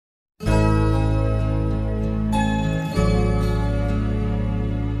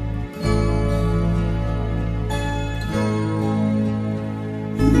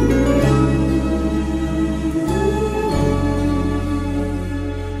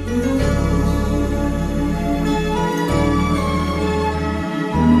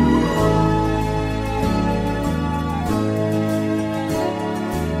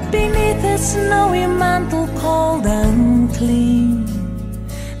snowy mantle cold and clean.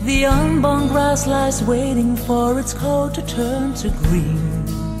 The unborn grass lies waiting for its coat to turn to green.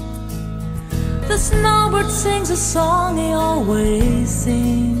 The snowbird sings a song he always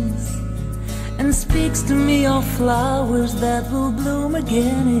sings, and speaks to me of flowers that will bloom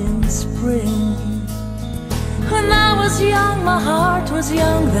again in spring. When I was young, my heart was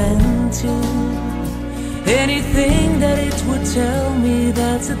young then too. Anything that it would tell me,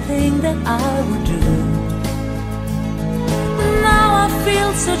 that's a thing that I would do. Now I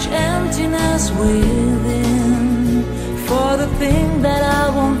feel such emptiness within, for the thing that I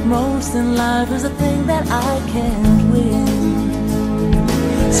want most in life is the thing that I can't win.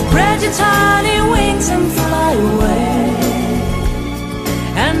 Spread your tiny wings and fly away,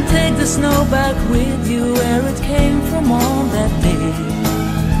 and take the snow back with you where it came from on that day.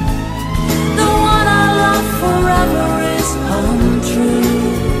 The one I love forever is untrue,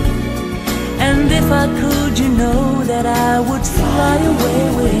 and if I could, you know that I would fly away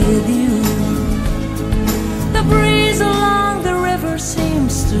with you. The breeze along the river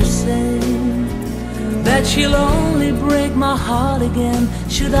seems to say that she'll only break my heart again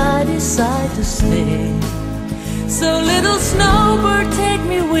should I decide to stay. So little snowbird, take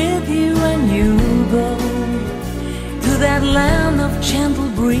me with you when you go to that land of gentle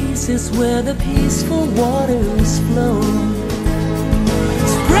breezes where the peaceful waters flow.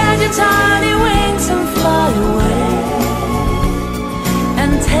 Spread your tiny wings and fly away,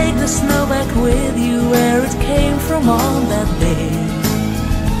 and take the snow back with you where it came from on that day.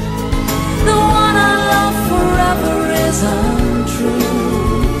 The one I love forever is untrue,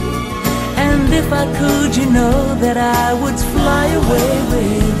 and if I could, you know that I would fly away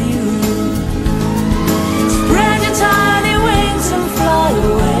with you. Spread your tiny wings and fly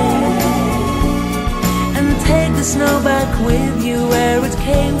away, and take the snow back with you where it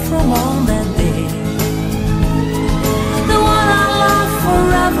came from on that day. The one I love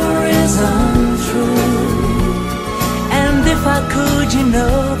forever is untrue, and if I could, you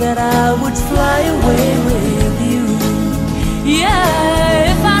know that I would fly away